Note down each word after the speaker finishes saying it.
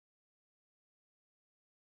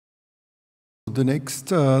The next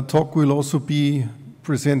talk will also be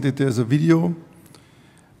presented as a video,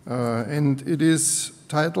 and it is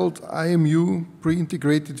titled IMU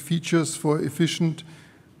Preintegrated Features for Efficient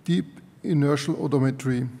Deep Inertial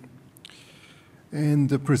Odometry. And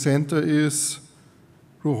the presenter is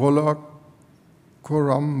Rooholla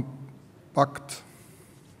Khorrambakht.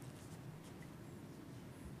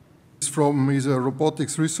 He's a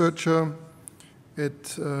robotics researcher at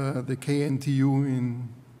the K.N.Toosi in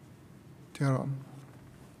Tehran.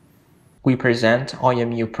 We present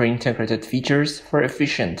IMU Preintegrated features for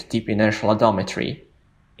efficient deep inertial odometry.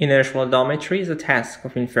 Inertial odometry is a task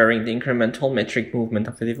of inferring the incremental metric movement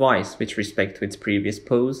of a device with respect to its previous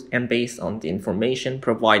pose and based on the information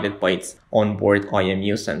provided by its onboard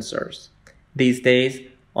IMU sensors. These days,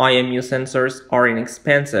 IMU sensors are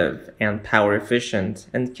inexpensive and power efficient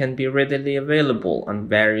and can be readily available on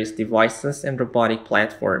various devices and robotic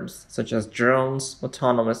platforms such as drones,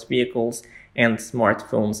 autonomous vehicles, and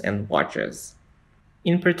smartphones and watches.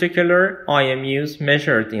 In particular, IMUs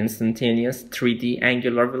measure the instantaneous 3D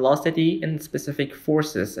angular velocity and specific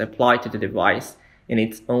forces applied to the device in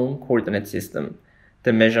its own coordinate system.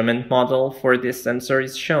 The measurement model for this sensor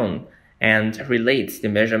is shown and relates the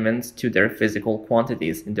measurements to their physical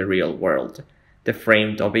quantities in the real world. The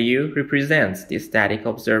frame W represents the static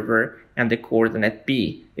observer and the coordinate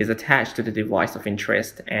B is attached to the device of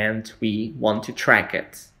interest and we want to track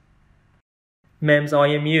it. MEMS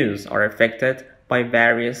IMUs are affected by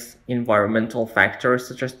various environmental factors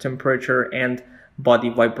such as temperature and body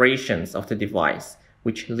vibrations of the device,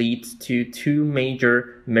 which leads to two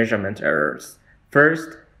major measurement errors.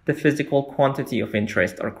 First, the physical quantity of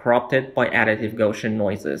interest are corrupted by additive Gaussian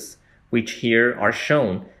noises, which here are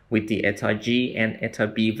shown with the eta G and eta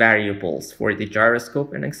B variables for the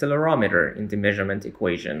gyroscope and accelerometer in the measurement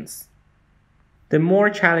equations. The more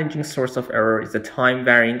challenging source of error is the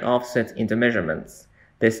time-varying offset in the measurements.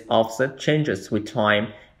 This offset changes with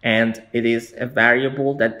time and it is a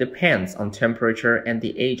variable that depends on temperature and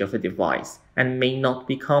the age of the device and may not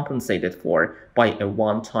be compensated for by a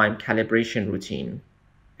one-time calibration routine.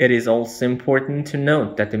 It is also important to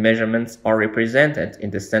note that the measurements are represented in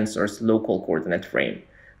the sensor's local coordinate frame.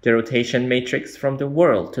 The rotation matrix from the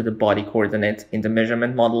world to the body coordinate in the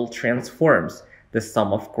measurement model transforms the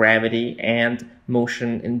sum of gravity and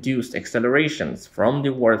motion-induced accelerations from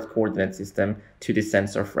the world coordinate system to the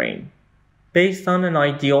sensor frame. Based on an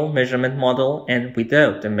ideal measurement model and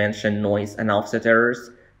without the mentioned noise and offset errors,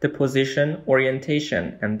 the position,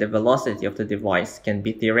 orientation, and the velocity of the device can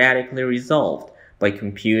be theoretically resolved by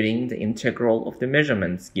computing the integral of the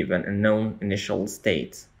measurements given a known initial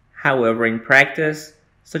state. However, in practice,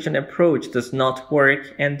 such an approach does not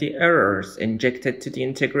work and the errors injected to the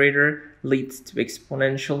integrator leads to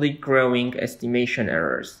exponentially growing estimation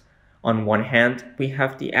errors. On one hand, we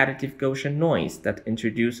have the additive Gaussian noise that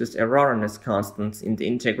introduces erroneous constants in the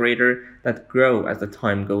integrator that grow as the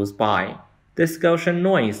time goes by. This Gaussian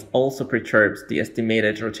noise also perturbs the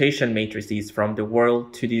estimated rotation matrices from the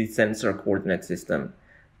world to the sensor coordinate system.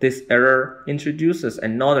 This error introduces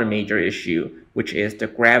another major issue, which is the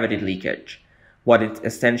gravity leakage. What it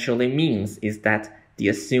essentially means is that the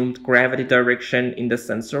assumed gravity direction in the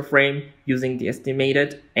sensor frame using the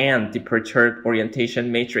estimated and the perturbed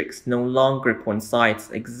orientation matrix no longer coincides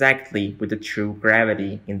exactly with the true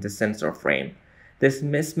gravity in the sensor frame. This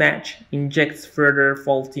mismatch injects further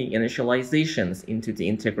faulty initializations into the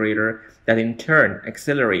integrator that in turn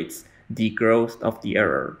accelerates the growth of the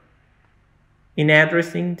error. In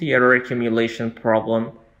addressing the error accumulation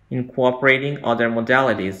problem, incorporating other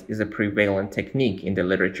modalities is a prevalent technique in the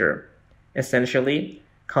literature. Essentially,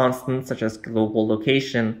 constants such as global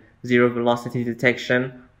location, zero velocity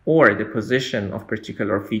detection, or the position of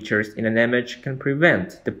particular features in an image can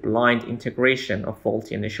prevent the blind integration of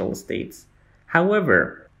faulty initial states.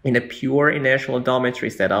 However, in a pure inertial odometry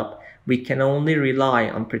setup, we can only rely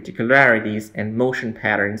on particularities and motion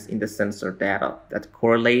patterns in the sensor data that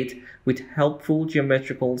correlate with helpful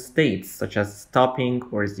geometrical states such as stopping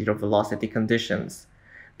or zero velocity conditions.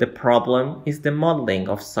 The problem is the modeling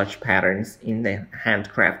of such patterns in a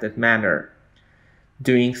handcrafted manner.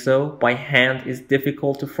 Doing so by hand is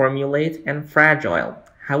difficult to formulate and fragile.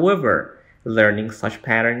 However, learning such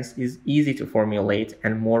patterns is easy to formulate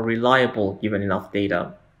and more reliable given enough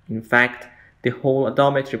data. In fact, the whole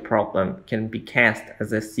odometry problem can be cast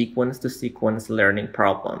as a sequence-to-sequence learning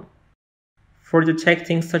problem. For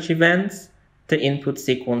detecting such events, the input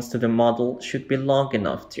sequence to the model should be long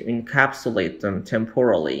enough to encapsulate them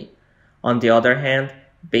temporally. On the other hand,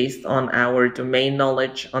 based on our domain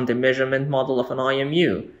knowledge on the measurement model of an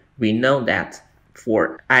IMU, we know that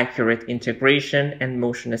for accurate integration and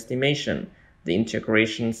motion estimation, the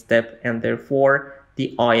integration step, and therefore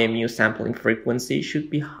the IMU sampling frequency should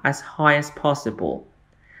be as high as possible.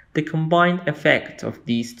 The combined effect of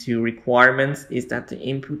these two requirements is that the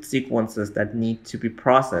input sequences that need to be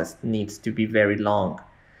processed needs to be very long.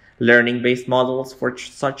 Learning-based models for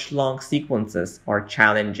such long sequences are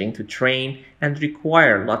challenging to train and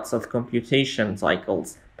require lots of computation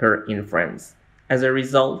cycles per inference. As a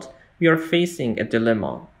result, we are facing a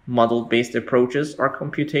dilemma. Model-based approaches are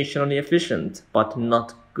computationally efficient, but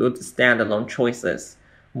not good standalone choices,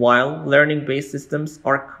 while learning-based systems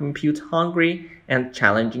are compute-hungry and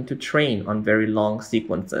challenging to train on very long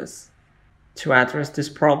sequences. To address this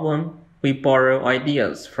problem, we borrow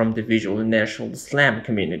ideas from the Visual Inertial SLAM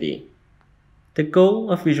community. The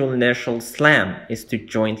goal of Visual Inertial SLAM is to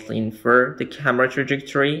jointly infer the camera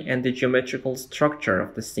trajectory and the geometrical structure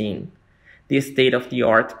of the scene. The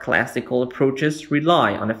state-of-the-art classical approaches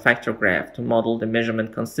rely on a factor graph to model the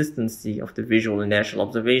measurement consistency of the visual inertial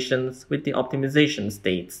observations with the optimization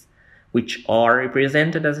states, which are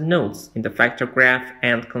represented as nodes in the factor graph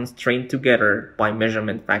and constrained together by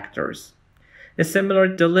measurement factors. A similar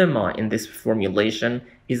dilemma in this formulation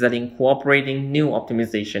is that incorporating new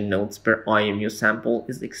optimization nodes per IMU sample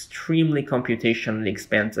is extremely computationally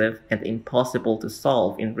expensive and impossible to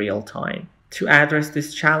solve in real time. To address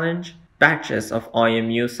this challenge, batches of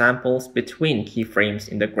IMU samples between keyframes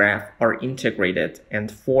in the graph are integrated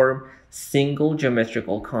and form single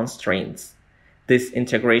geometrical constraints. This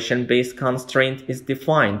integration-based constraint is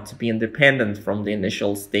defined to be independent from the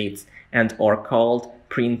initial states and are called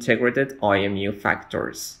preintegrated IMU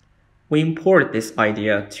factors. We import this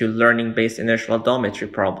idea to learning-based inertial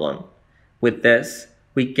odometry problem. With this,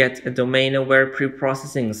 we get a domain-aware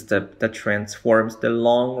preprocessing step that transforms the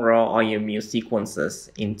long raw IMU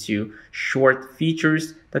sequences into short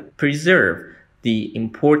features that preserve the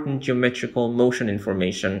important geometrical motion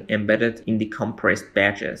information embedded in the compressed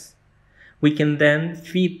batches. We can then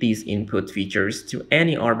feed these input features to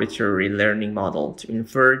any arbitrary learning model to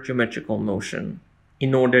infer geometrical motion.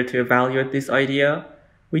 In order to evaluate this idea,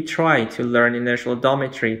 we try to learn inertial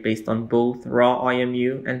odometry based on both raw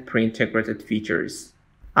IMU and preintegrated features.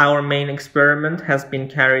 Our main experiment has been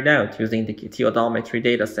carried out using the KT odometry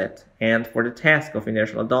dataset and for the task of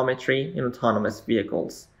inertial odometry in autonomous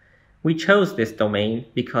vehicles. We chose this domain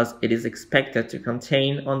because it is expected to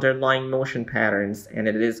contain underlying motion patterns and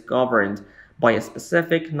it is governed by a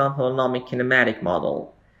specific non-holonomic kinematic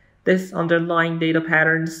model. These underlying data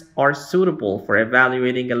patterns are suitable for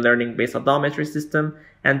evaluating a learning-based odometry system,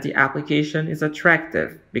 and the application is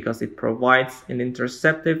attractive because it provides an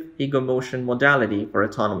interceptive ego-motion modality for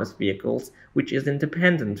autonomous vehicles, which is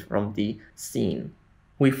independent from the scene.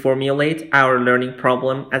 We formulate our learning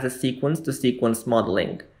problem as a sequence-to-sequence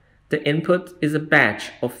modeling. The input is a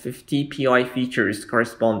batch of 50 PI features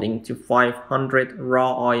corresponding to 500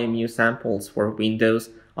 raw IMU samples for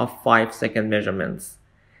windows of 5-second measurements.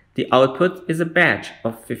 The output is a batch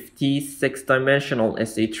of 56 dimensional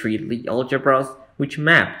SE3 Lie algebras which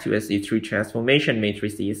map to SE3 transformation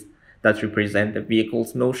matrices that represent the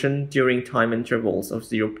vehicle's motion during time intervals of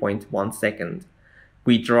 0.1 second.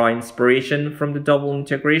 We draw inspiration from the double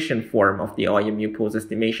integration form of the IMU pose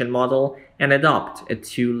estimation model and adopt a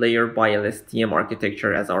 2-layer bi-LSTM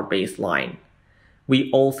architecture as our baseline.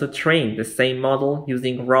 We also train the same model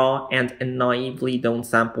using raw and a naively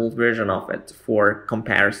downsampled version of it for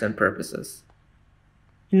comparison purposes.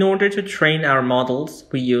 In order to train our models,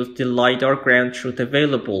 we use the LiDAR ground truth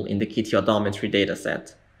available in the KT odometry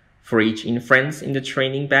dataset. For each inference in the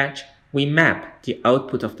training batch, we map the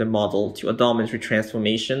output of the model to odometry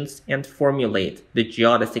transformations and formulate the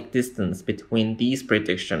geodesic distance between these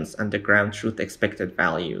predictions and the ground truth expected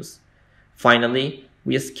values. Finally,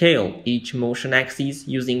 we scale each motion axis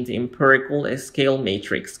using the empirical scale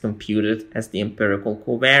matrix computed as the empirical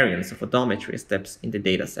covariance of odometry steps in the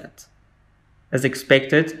dataset. As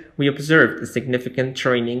expected, we observed a significant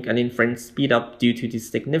training and inference speedup due to the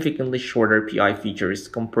significantly shorter PI features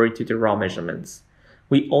compared to the raw measurements.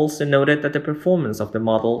 We also noted that the performance of the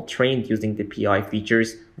model trained using the PI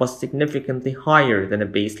features was significantly higher than a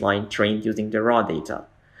baseline trained using the raw data.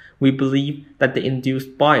 We believe that the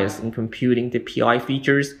induced bias in computing the PI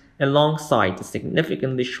features alongside the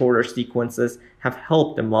significantly shorter sequences have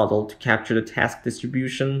helped the model to capture the task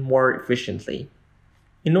distribution more efficiently.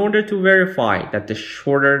 In order to verify that the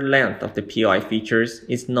shorter length of the PI features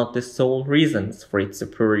is not the sole reason for its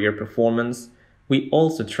superior performance, we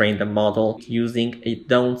also trained the model using a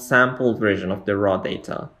downsampled version of the raw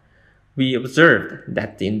data. We observed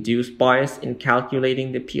that the induced bias in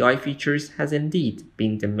calculating the PI features has indeed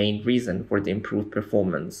been the main reason for the improved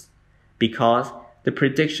performance, because the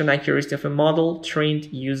prediction accuracy of a model trained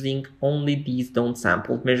using only these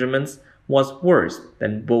downsampled measurements was worse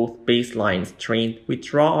than both baselines trained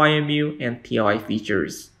with raw IMU and PI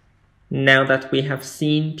features. Now that we have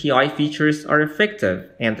seen PI features are effective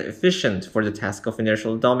and efficient for the task of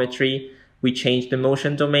inertial odometry, we change the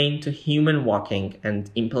motion domain to human walking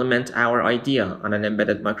and implement our idea on an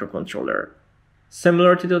embedded microcontroller.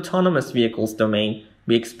 Similar to the autonomous vehicles domain,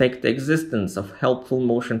 we expect the existence of helpful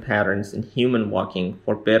motion patterns in human walking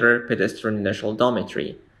for better pedestrian inertial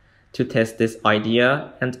odometry. To test this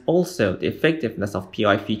idea and also the effectiveness of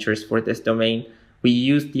PI features for this domain, we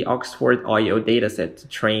use the Oxford I/O dataset to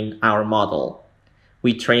train our model.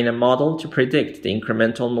 We train a model to predict the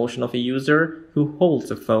incremental motion of a user who holds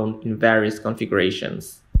a phone in various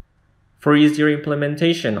configurations. For easier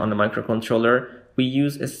implementation on a microcontroller, we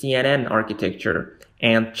use a CNN architecture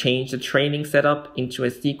and change the training setup into a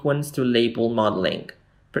sequence to label modeling.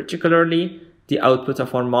 Particularly, the output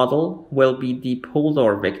of our model will be the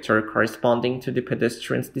polar vector corresponding to the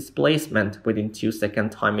pedestrian's displacement within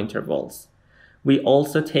 2-second time intervals. We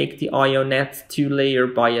also take the IONET 2-layer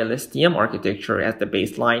BiLSTM architecture as the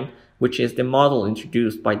baseline, which is the model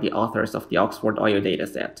introduced by the authors of the Oxford I/O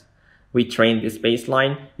dataset. We train this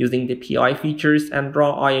baseline using the PI features and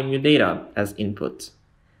raw IMU data as input.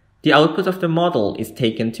 The output of the model is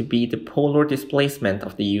taken to be the polar displacement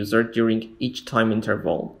of the user during each time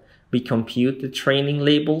interval. We compute the training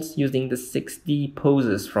labels using the 6D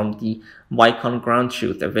poses from the Vicon ground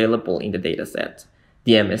truth available in the dataset.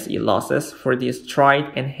 The MSE losses for the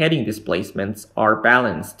stride and heading displacements are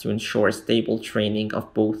balanced to ensure stable training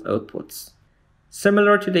of both outputs.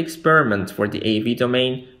 Similar to the experiment for the AV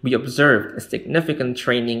domain, we observed a significant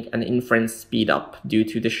training and inference speedup due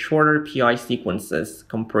to the shorter PI sequences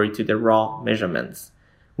compared to the raw measurements.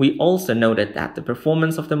 We also noted that the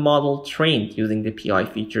performance of the model trained using the PI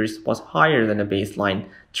features was higher than a baseline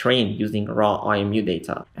trained using raw IMU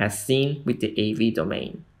data, as seen with the AV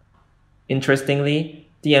domain. Interestingly,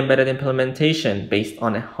 the embedded implementation based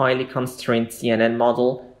on a highly constrained CNN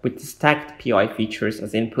model with the stacked PI features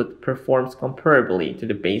as input performs comparably to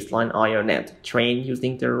the baseline IONET trained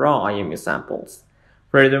using the raw IMU samples.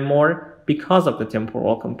 Furthermore, because of the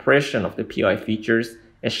temporal compression of the PI features,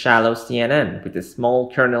 a shallow CNN with the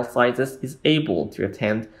small kernel sizes is able to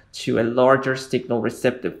attend to a larger signal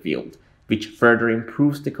receptive field, which further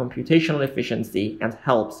improves the computational efficiency and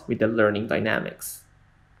helps with the learning dynamics.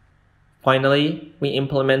 Finally, we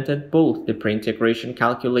implemented both the pre-integration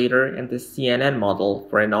calculator and the CNN model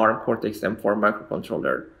for an ARM Cortex-M4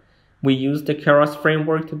 microcontroller. We used the Keras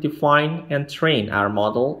framework to define and train our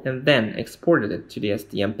model and then exported it to the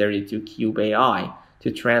STM32Cube AI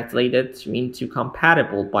to translate it into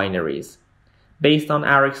compatible binaries. Based on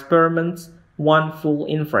our experiments, one full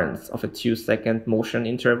inference of a 2-second motion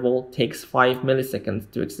interval takes 5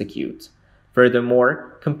 milliseconds to execute.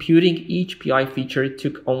 Furthermore, computing each PI feature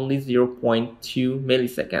took only 0.2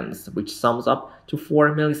 milliseconds, which sums up to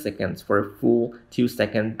 4 milliseconds for a full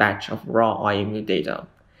 2-second batch of raw IMU data.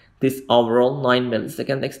 This overall 9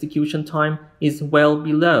 millisecond execution time is well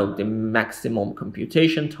below the maximum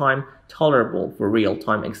computation time tolerable for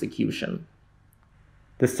real-time execution.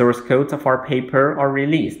 The source codes of our paper are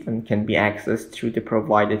released and can be accessed through the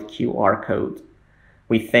provided QR code.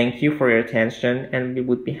 We thank you for your attention and we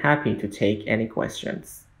would be happy to take any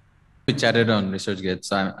questions. We chatted on ResearchGate.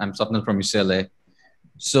 So I'm Swapnil from UCLA.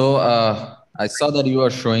 So I saw that you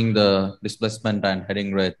are showing the displacement and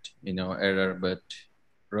heading rate, error, but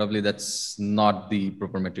probably that's not the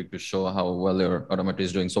proper metric to show how well your odometry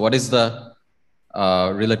is doing. So what is the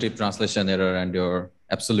relative translation error and your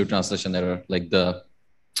absolute translation error, like the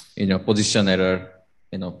position error,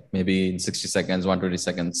 maybe in 60 seconds, 120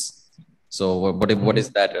 seconds. So what is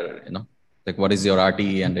that error, like what is your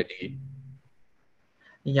RTE and ATE?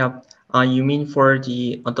 Yeah, you mean for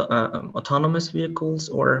the autonomous vehicles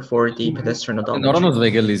or for the pedestrian odometry? Autonomous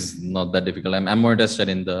vehicle is not that difficult. I'm more interested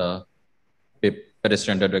in the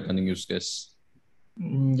pedestrian dead reckoning use case.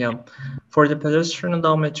 Yeah, for the pedestrian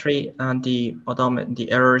odometry,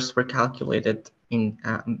 the errors were calculated in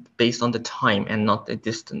based on the time and not the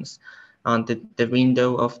distance. The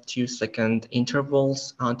window of 2-second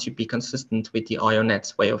intervals to be consistent with the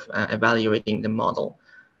IONET's way of evaluating the model.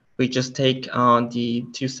 We just take the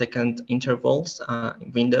 2-second intervals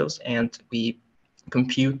windows and we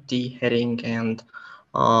compute the heading and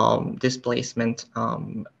displacement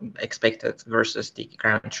expected versus the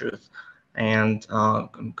ground truth and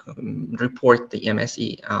report the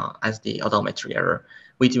MSE as the odometry error.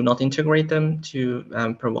 We do not integrate them to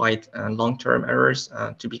provide long-term errors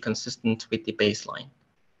to be consistent with the baseline.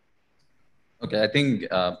 Okay, I think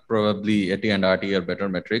probably AT and RT are better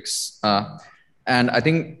metrics. And I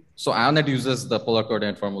think, so IONET uses the polar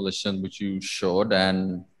coordinate formulation, which you showed,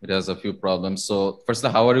 and it has a few problems. So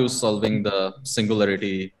firstly, how are you solving the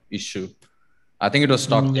singularity issue? I think it was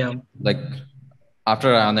talked like after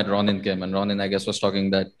IONET, Ronin came, and Ronin, I guess, was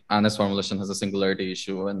talking that IONET's formulation has a singularity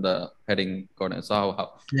issue in the heading coordinates. So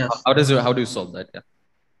how do you solve that? Yeah.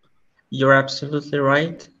 You're absolutely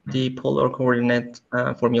right. The polar coordinate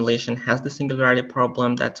formulation has the singularity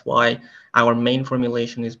problem. That's why our main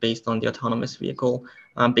formulation is based on the autonomous vehicle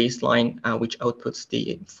baseline, which outputs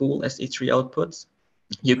the full SE3 outputs.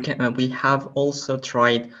 We have also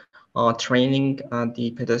tried training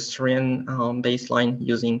the pedestrian baseline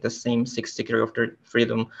using the same 6 degree of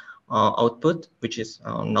freedom output, which is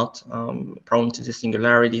not prone to the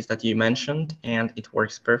singularities that you mentioned, and it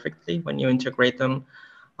works perfectly when you integrate them.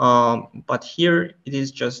 But here it is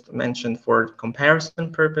just mentioned for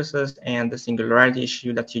comparison purposes, and the singularity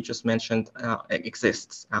issue that you just mentioned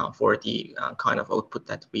exists for the kind of output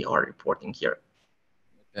that we are reporting here.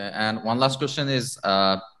 Okay, and one last question is,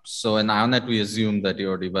 so in IONET, we assume that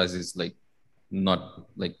your device is like not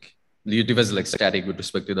like, your device is like static with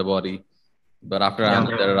respect to the body. But after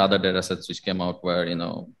IONET, there are other data sets which came out where, you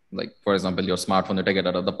know, like, for example, your smartphone, you take it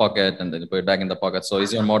out of the pocket and then you put it back in the pocket. So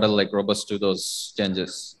is your model like robust to those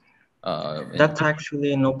changes? That's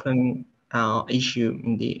actually an open issue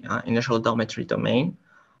in the inertial odometry domain.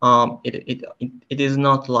 It is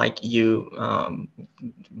not like you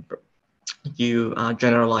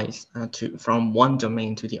generalize from one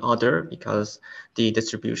domain to the other, because the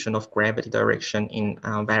distribution of gravity direction in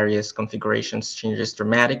various configurations changes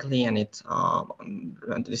dramatically, and it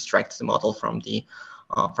distracts the model from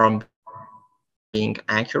being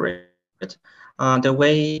accurate. The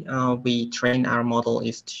way we train our model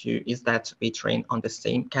is that we train on the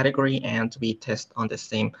same category and we test on the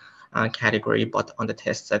same category, but on the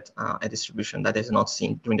test set a distribution that is not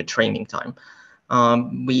seen during the training time.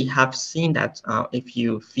 We have seen that if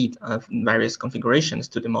you feed various configurations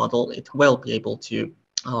to the model, it will be able to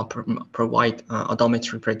provide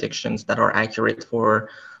odometry predictions that are accurate for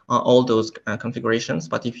all those configurations.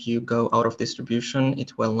 But if you go out of distribution,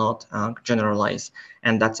 it will not generalize.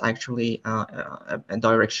 And that's actually a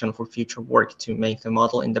direction for future work, to make the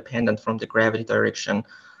model independent from the gravity direction.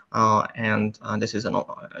 And this is an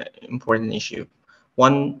important issue.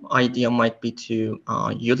 One idea might be to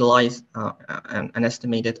utilize an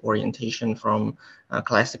estimated orientation from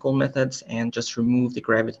classical methods and just remove the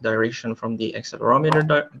gravity direction from the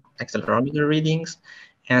accelerometer readings,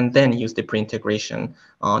 and then use the pre-integration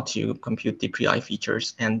to compute the pre-I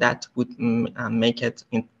features. And that would make it,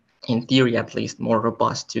 in theory at least, more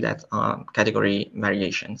robust to that category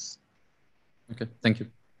variations. Okay, thank you.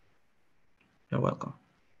 You're welcome.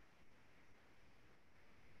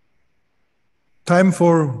 Time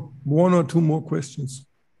for one or two more questions.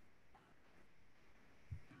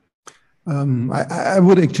 I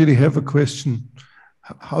would actually have a question.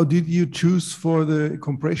 How did you choose for the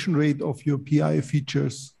compression rate of your PI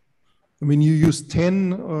features? I mean, you use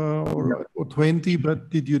 10 or 20, but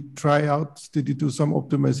did you do some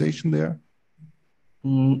optimization there?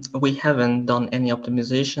 We haven't done any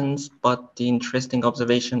optimizations, but the interesting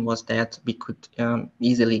observation was that we could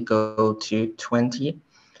easily go to 20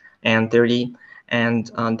 and 30,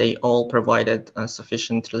 and they all provided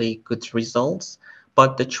sufficiently good results.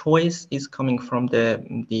 But the choice is coming from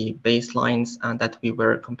the baselines that we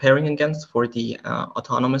were comparing against. For the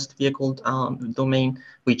autonomous vehicle domain,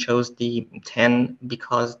 we chose the 10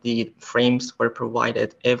 because the frames were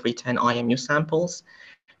provided every 10 IMU samples,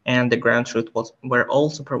 and the ground truth were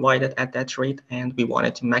also provided at that rate, and we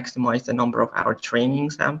wanted to maximize the number of our training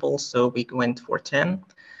samples, so we went for 10.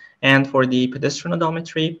 And for the pedestrian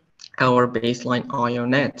odometry, our baseline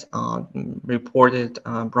IONET reported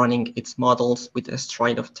running its models with a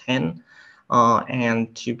stride of 10,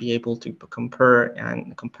 and to be able to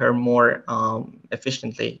compare more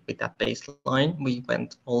efficiently with that baseline, we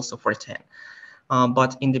went also for 10.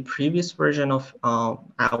 But in the previous version of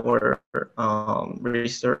our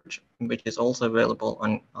research, which is also available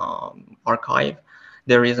on arXiv,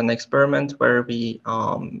 there is an experiment where we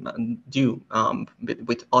do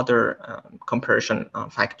with other compression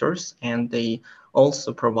factors, and they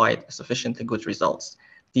also provide sufficiently good results.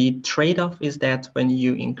 The trade-off is that when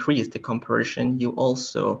you increase the compression, you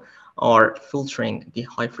also are filtering the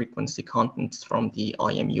high-frequency contents from the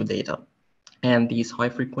IMU data. And these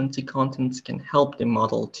high-frequency contents can help the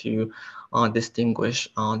model to distinguish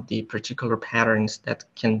the particular patterns that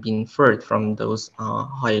can be inferred from those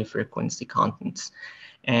high-frequency contents.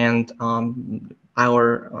 And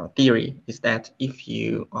our theory is that if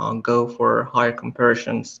you go for higher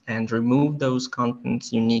comparisons and remove those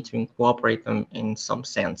contents, you need to incorporate them in some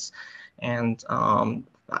sense. And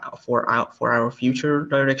for our future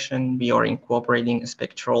direction, we are incorporating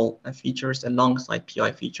spectral features alongside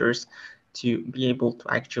PI features to be able to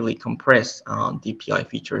actually compress the PI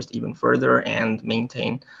features even further and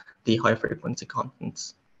maintain the high frequency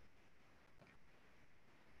contents.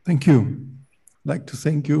 Thank you. I'd like to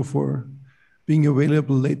thank you for being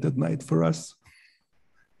available late at night for us.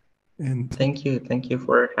 And thank you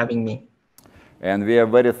for having me. And we are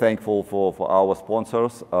very thankful for our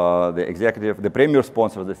sponsors. The premier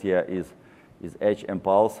sponsor this year is Edge and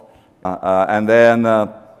Pulse. And then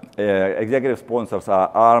executive sponsors are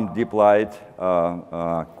ARM, DeepLight,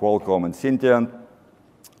 Qualcomm, and Syntiant.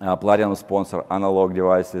 Platinum sponsor, Analog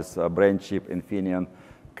Devices, BrainChip, Infineon,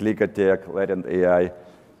 Clickertech, Latent AI,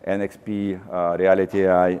 NXP, Reality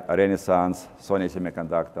AI, Renaissance, Sony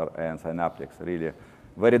Semiconductor, and Synaptics. Really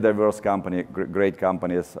very diverse company, great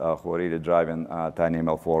companies who are really driving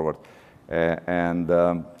tinyML forward. And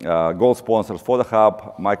gold sponsors for the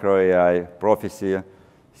Hub, Micro AI, Prophecy,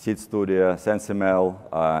 Seed Studio, SenseML,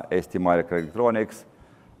 ST Microelectronics,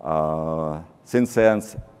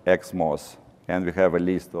 SynSense, XMOS. And we have a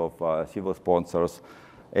list of civil sponsors: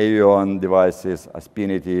 Avion Devices,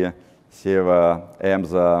 Aspinity, Seva,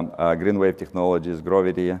 EMSA, Greenwave Technologies,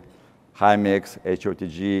 Grovity, Hymix,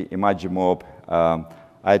 HOTG, Imagimob,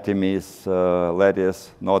 ITMIS,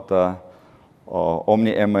 Lattice, Nota,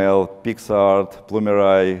 OmniML, PixArt,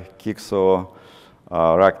 Plumerai, Kixo,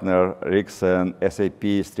 Rachner, Rixen,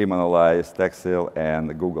 SAP, StreamAnalyze, Texil,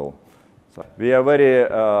 and Google. So we are very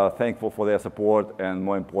thankful for their support and,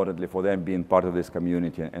 more importantly, for them being part of this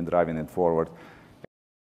community and driving it forward.